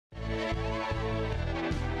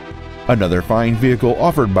Another fine vehicle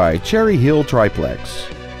offered by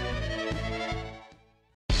CherryHillTriplex.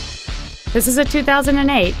 This is a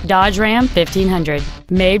 2008 Dodge Ram 1500,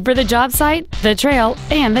 made for the job site, the trail,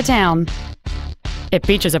 and the town. It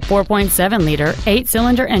features a 4.7-liter,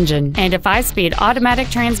 8-cylinder engine and a 5-speed automatic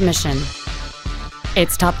transmission.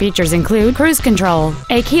 Its top features include cruise control,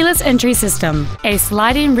 a keyless entry system, a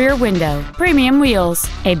sliding rear window, premium wheels,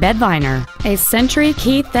 a bed liner, a Sentry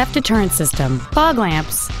key theft deterrent system, fog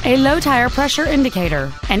lamps, a low tire pressure indicator,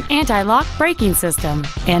 an anti-lock braking system,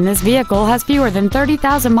 and this vehicle has fewer than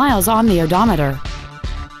 30,000 miles on the odometer.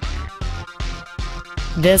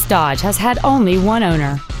 This Dodge has had only one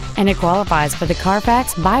owner, and it qualifies for the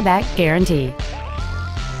Carfax buyback guarantee.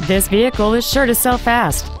 This vehicle is sure to sell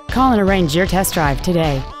fast. Call and arrange your test drive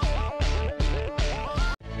today.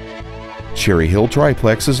 Cherry Hill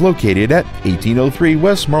Triplex is located at 1803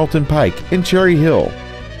 West Marlton Pike in Cherry Hill.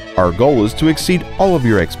 Our goal is to exceed all of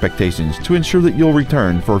your expectations to ensure that you'll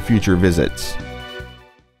return for future visits.